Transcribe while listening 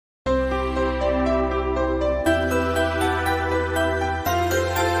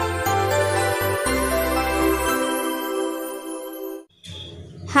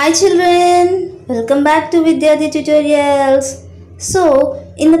Hi children, welcome back to Vidyarthi tutorials. So,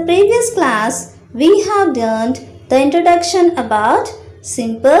 in the previous class, we have learned the introduction about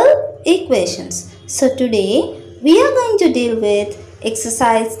simple equations. So today, we are going to deal with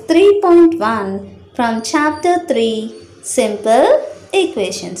exercise 3.1 from chapter 3, simple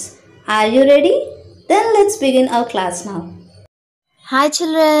equations. Are you ready? Then let's begin our class now. Hi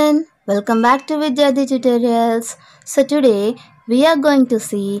children, welcome back to Vidyarthi tutorials. So today, we are going to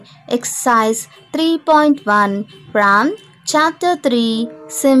see exercise 3.1 from chapter 3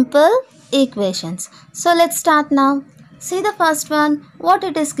 simple equations. So let's start now. See the first one, what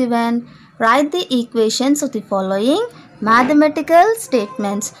it is given. Write the equations of the following mathematical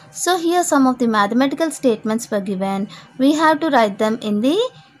statements. So here some of the mathematical statements were given. We have to write them in the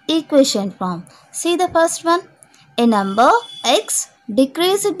equation form. See the first one. A number x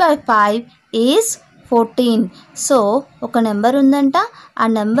decreased by 5 is 14. So ఒక number ఉందంట, ఆ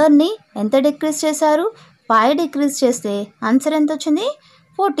నెంబర్ని ఎంత decrease చేశారు? 5 decrease చేస్తే answer ఎంత వచ్చింది?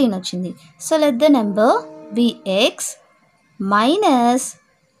 14 వచ్చింది. So let the number B X minus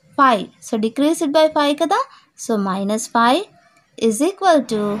 5. So decreased by 5 కదా, so minus 5 is equal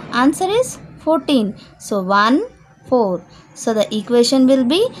to answer is 14. So 1 4. So the equation will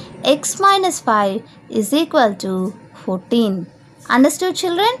be x minus 5 is equal to 14. Understood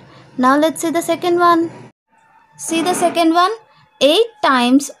children? Now let's see the second one. See the second one. 8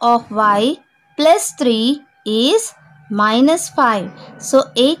 times of y plus 3 is minus 5. So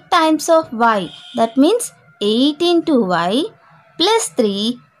 8 times of y, that means 8 into y plus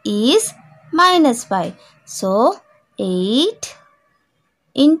 3 is minus 5. So 8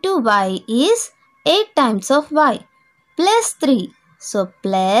 into y is 8 times of y plus 3. So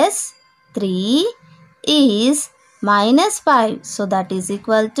plus 3 is minus 5. So that is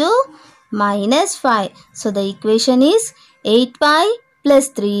equal to minus 5. So the equation is 8y plus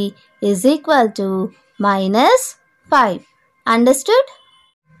 3 is equal to minus 5. Understood?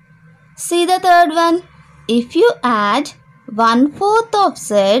 See the third one. If you add 1/4 of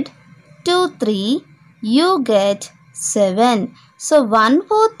z to 3, you get 7. So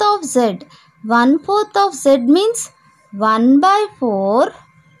 1/4 of z. 1/4 of z means 1 by 4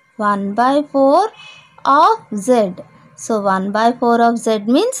 of z. So 1 by 4 of z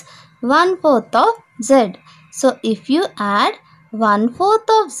means 1/4 of z. So if you add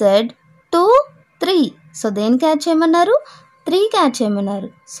 1/4 of z to 3, so then catch cheyamanaru 3 catch cheyamanaru.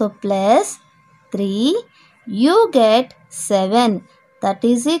 So plus 3 you get 7, that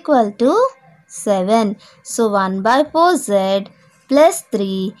is equal to 7. So 1 by 4 z plus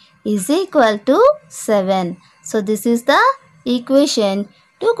 3 is equal to 7. So this is the equation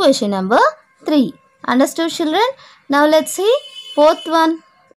to question number 3. Understood children? Now let's see fourth one.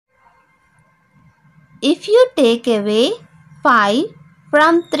 If you take away 5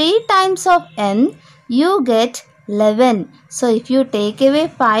 from 3 times of m, you get 11. So if you take away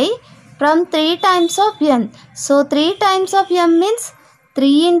 5 from 3 times of m, so 3 times of m means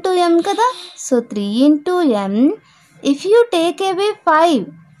 3 into m kada. So 3 into m. If you take away 5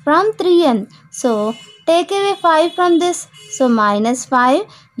 from 3m, so take away 5 from this, so minus 5,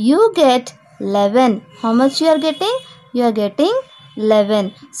 you get 11. How much you are getting? You are getting 11.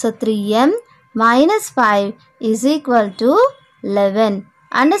 So 3m minus 5 is equal to 11.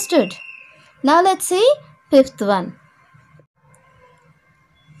 Understood? Now let's see fifth one.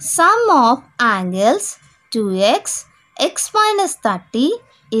 Sum of angles 2x, x minus 30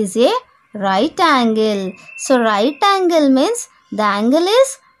 is a right angle. So right angle means the angle is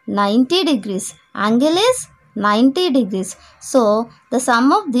 90 degrees. Angle is 90 degrees. So the sum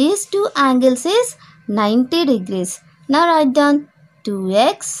of these two angles is 90 degrees. Now write down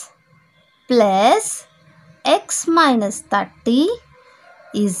 2x plus x minus 30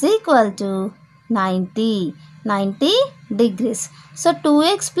 is equal to 90 degrees. So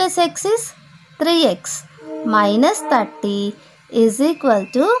 2x plus x is 3x minus 30 is equal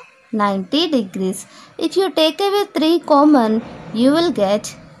to 90 degrees. If you take away 3 common, you will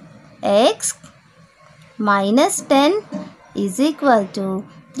get x minus 10 is equal to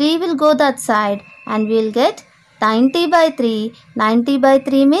 3 will go that side and we will get 90 by 3. 90 by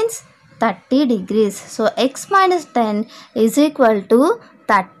 3 means 30 degrees. So x minus 10 is equal to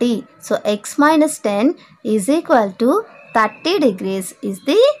 30. So x minus 10 is equal to 30 degrees is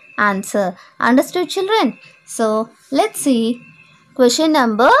the answer. Understood children? So let's see question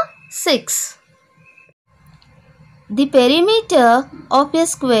number 6. The perimeter of a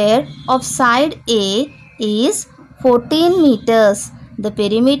square of side A is 14 meters. The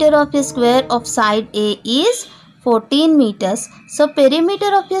perimeter of a square of side A is 14 meters. So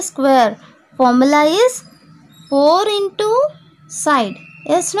perimeter of a square formula is 4 into side.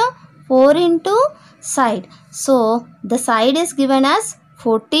 Yes, no? 4 into side. So the side is given as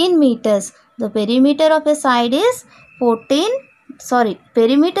 14 meters. The perimeter of a side is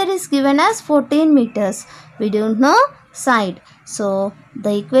perimeter is given as 14 meters. We don't know side. So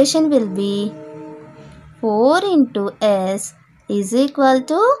the equation will be 4 into S is equal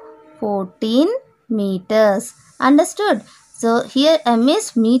to 14 meters. Understood? So here M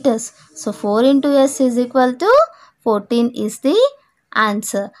is meters. So 4 into S is equal to 14 is the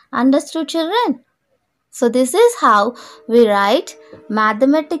answer. Understood, children? So this is how we write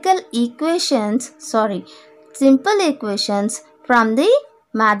simple equations from the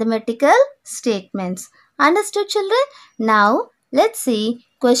mathematical statements. Understood, children? Now let's see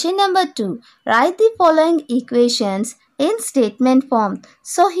question number 2. Write the following equations in statement form.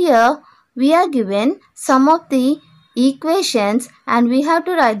 So here we are given some of the equations and we have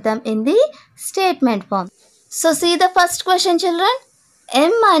to write them in the statement form. So see the first question, children.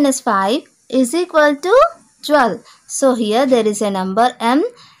 M minus 5 is equal to 12. So here there is a number M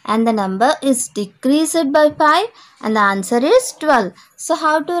and the number is decreased by 5 and the answer is 12. So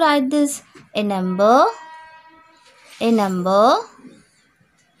how to write this? A number,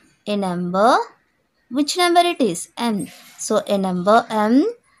 which number it is? M. So a number M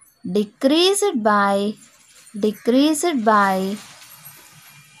decreased by 5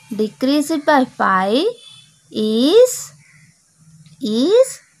 is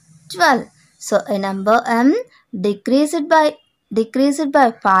 12. So a number M decreased by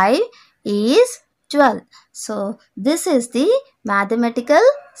 5 is 12. So this is the mathematical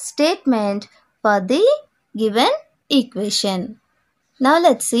statement for the given equation. Now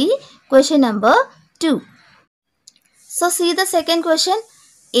let's see question number 2. So see the second question.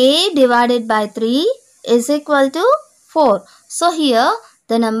 A divided by 3 is equal to 4. So here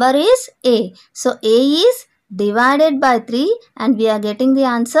the number is A. So A is divided by 3 and we are getting the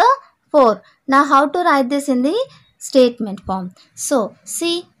answer 4. Now how to write this in the statement form? So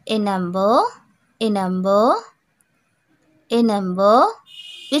see a number, which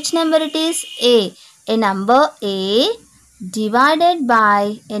number it is? A. A number A divided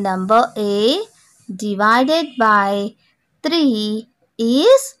by 3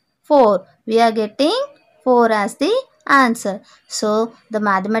 is 4. We are getting 4 as the answer. So the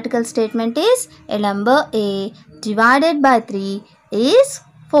mathematical statement is a number A divided by 3 is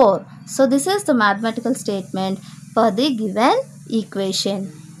 4. So this is the mathematical statement for the given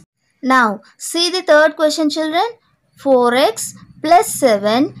equation. Now see the third question, children. 4x plus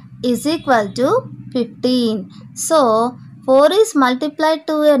 7 is equal to 15. So 4 is multiplied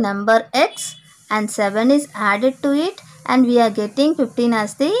to a number x and 7 is added to it and we are getting 15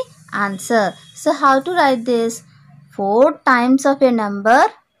 as the answer. So how to write this? 4 times of a number,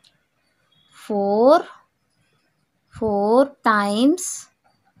 4 times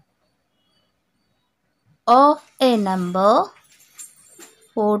of a number,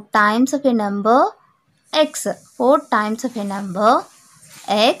 4 times of a number x, 4 times of a number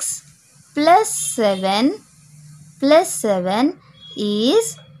x plus 7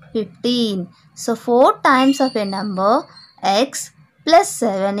 is 15. So 4 times of a number x plus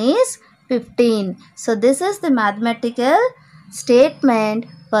 7 is 15. So this is the mathematical statement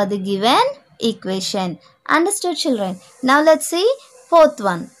for the given equation. Understood, children? Now let's see fourth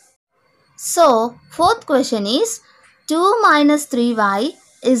one. So fourth question is 2 minus 3y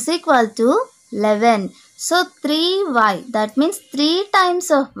is equal to 11. So 3y, that means 3 times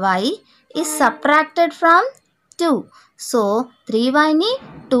of y is subtracted from 2. So 3y ni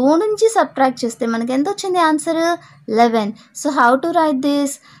 2 nunchi subtract cheste manaki enta ochindi answer 11. So how to write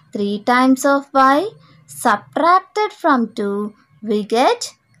this? 3 times of y subtracted from 2 we get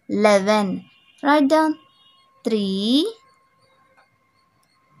 11. Write down 3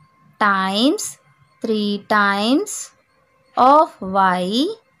 times of y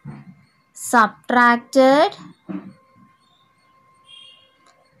subtracted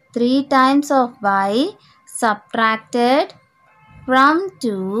 3 times of y subtracted from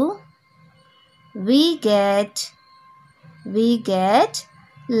 2 we get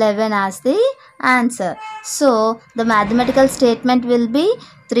 11 as the answer. So the mathematical statement will be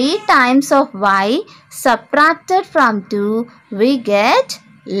 3 times of y subtracted from 2 we get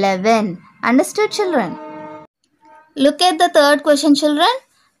 11. Understood, children? Look at the third question, children.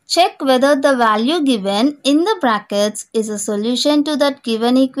 Check whether the value given in the brackets is a solution to that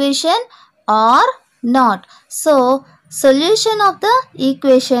given equation or not. So solution of the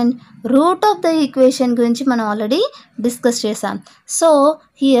equation, root of the equation gurinchi మనం already discuss చేసాం. So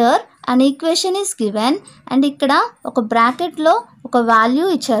here an equation is given and ఇక్కడ ఒక bracket లో ఒక value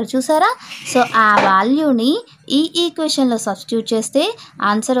ఇచ్చారు చూసారా. So ఆ వాల్యూని ఈ ఈక్వేషన్లో సబ్స్టిట్యూట్ చేస్తే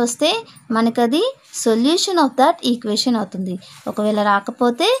ఆన్సర్ వస్తే మనకది సొల్యూషన్ ఆఫ్ దట్ ఈక్వేషన్ అవుతుంది. ఒకవేళ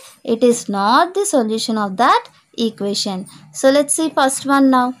రాకపోతే it is not the solution of that equation. So let's see first one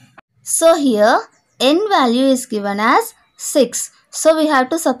now. So here n value is given as 6. So we have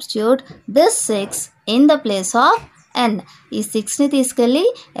to substitute this 6 in the place of n. ఈ 6ని తీసుకెళ్ళి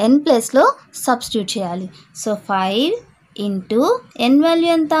n ప్లేస్లో substitute చేయాలి. So 5 into n value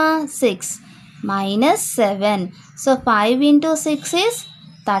ఎంత 6 minus 7. So 5 into 6 is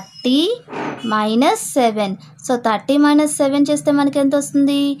 30 minus 7. So 30 minus 7 చేస్తే మనకి ఎంత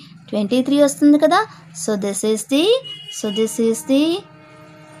వస్తుంది 23 వస్తుంది కదా. So this is the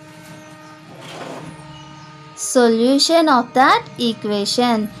solution of that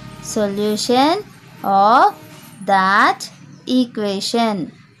equation. Solution of that equation.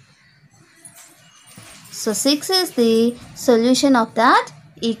 So 6 is the solution of that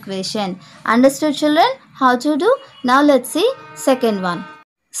equation. Understood children how to do? Now let's see second one.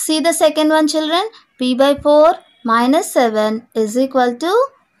 See the second one children. P by 4 minus 7 is equal to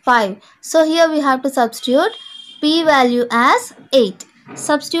 5. So here we have to substitute P value as 8.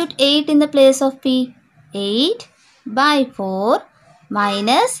 Substitute 8 in the place of P. 8 by 4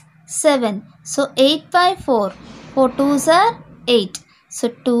 minus 7. So 8 by 4. 4 2s are 8. So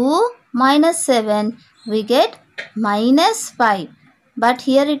 2 minus 7 we get minus 5. But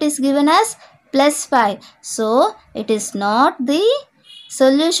here it is given as plus 5. So it is not the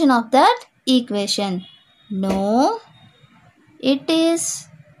solution of that equation. No, it is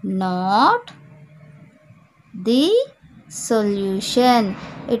not the solution.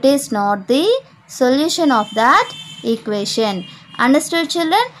 It is not the solution of that equation. Understood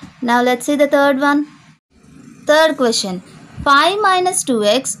children? Now let's see the third one. Third question. 5 minus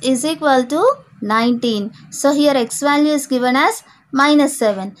 2x is equal to 19. So here x value is given as minus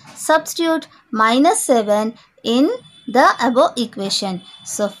 7. Substitute minus 7 in the above equation.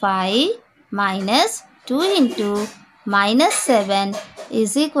 So 5 minus 2 into minus 7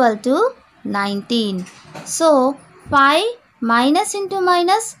 is equal to 19. So 5 minus into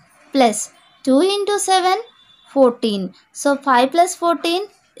minus plus 2 into 7, 14. So 5 plus 14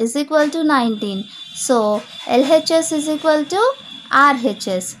 is equal to 19. So LHS is equal to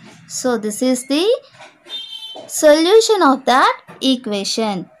RHS. So this is the solution of that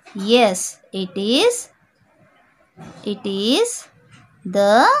equation. Yes, it is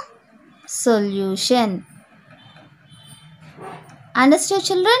the solution. Understood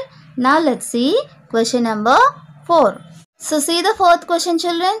children? Now let's see question number 4. So see the fourth question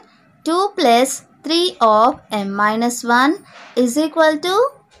children. 2 plus 3 of m minus 1 is equal to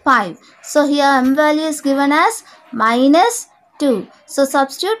 5. So here m value is given as minus 2. So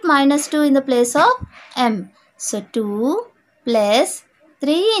substitute minus 2 in the place of m. So 2 plus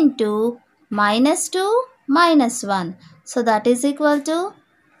 3 into minus 2 minus 1. So that is equal to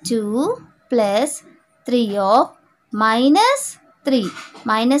 2 plus 3 of minus 3.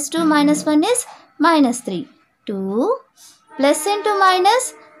 Minus 2 minus 1 is minus 3. 2 plus into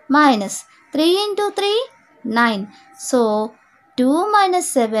minus. 3 into 3, 9. So 2 minus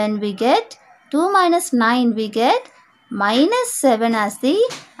 7 we get, 2 minus 9 we get minus 7 as the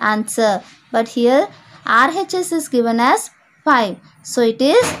answer. But here RHS is given as 5. So it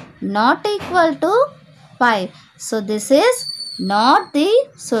is not equal to 5. So this is not the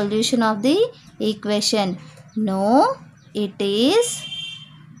solution of the equation. No, it is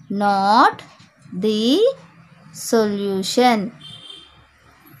not the solution.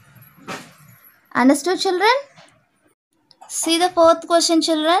 Understood children? See the fourth question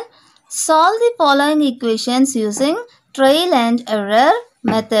children. Solve the following equations using trial and error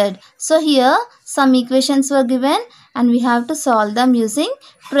method. So here some equations were given and we have to solve them using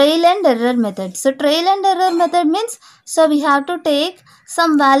trial and error method. So trial and error method means, so we have to take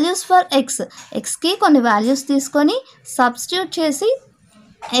some values for x. x ki konni values తీసుకొని substitute చేసి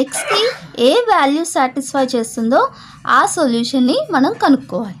x కి ఏ value satisfy చేస్తుందో ఆ solution ని మనం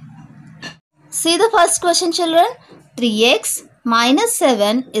కనుక్కోవాలి. See the first question children. 3x minus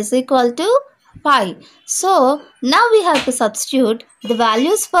 7 is equal to 5. So now we have to substitute the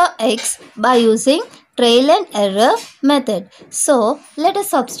values for x by using trial and error method. So let us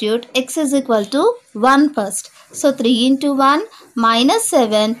substitute x is equal to 1 first. So 3 into 1 minus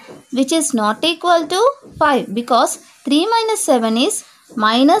 7 which is not equal to 5 because 3 minus 7 is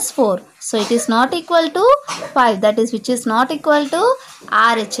minus 4. So it is not equal to 5, that is which is not equal to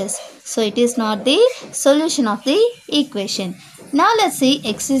RHS. So it is not the solution of the equation. Now let's see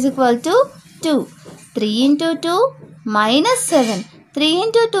x is equal to 2. 3 into 2 minus 7. 3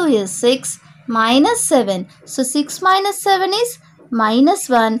 into 2 is 6 minus 7. So 6 minus 7 is minus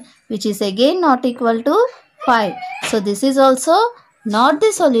 1, which is again not equal to 5. So this is also not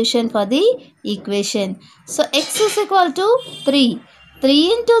the solution for the equation. So x is equal to 3.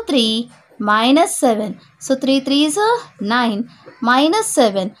 3 into 3 minus 7. So 3 3 is 9 minus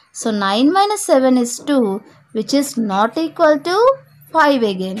 7. So 9 minus 7 is 2, which is not equal to 5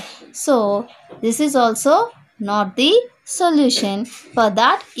 again. So this is also not the solution for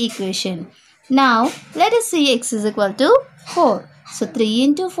that equation. Now let us see x is equal to 4. So 3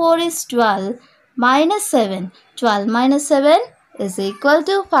 into 4 is 12 minus 7. 12 minus 7 is equal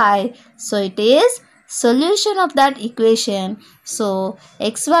to 5. So it is solution of that equation. So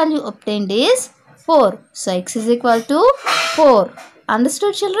x value obtained is 4. So x is equal to 4.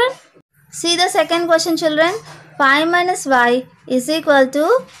 Understood, children? See the second question, children. 5 minus y is equal to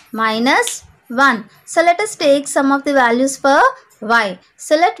minus 1. So let us take some of the values for y.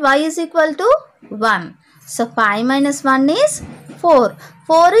 So let y is equal to 1. So 5 minus 1 is 4.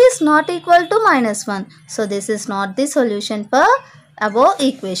 4 is not equal to minus 1. So this is not the solution for above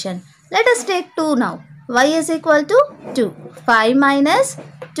equation. Let us take 2 now. Y is equal to 2. 5 minus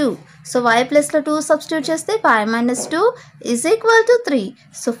 2. So y plus the 2 substitute cheste 5 minus 2 is equal to 3.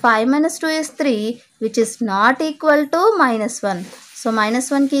 So 5 minus 2 is 3, which is not equal to minus 1. So minus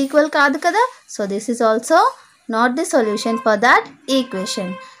 1 ki equal kaadu kada. So this is also not the solution for that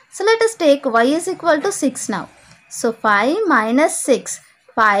equation. So let us take y is equal to 6 now. So 5 minus 6.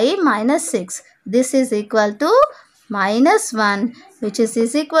 5 minus 6. This is equal to minus 1, which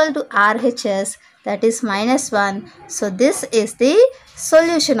is equal to RHS, that is minus 1. So this is the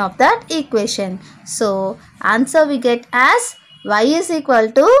solution of that equation. So answer we get as y is equal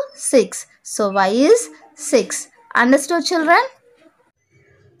to 6. So y is 6. Understood, children?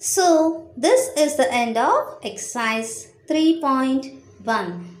 So this is the end of exercise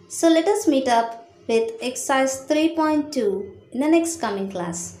 3.1. So let us meet up with exercise 3.2 in the next coming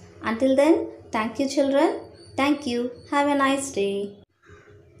class. Until then, thank you, children. Thank you. Have a nice day.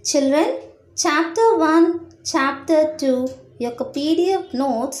 Children, chapter 1, chapter 2 యొక్క PDF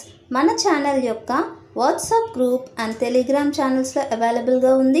notes మన channel యొక్క WhatsApp group and Telegram ఛానల్స్లో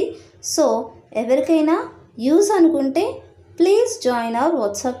అవైలబుల్గా ఉంది. So ఎవరికైనా use అనుకుంటే please join our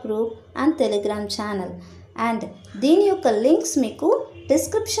WhatsApp group and Telegram channel. And దీని యొక్క లింక్స్ మీకు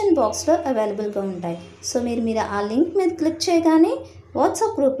డిస్క్రిప్షన్ బాక్స్లో అవైలబుల్గా ఉంటాయి. సో మీరు ఆ లింక్ మీద క్లిక్ చేయగానే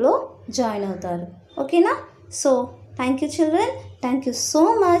వాట్సాప్ గ్రూప్లో జాయిన్ అవుతారు. ఓకేనా? So thank you, children. Thank you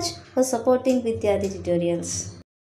so much for supporting Vidyarthi tutorials.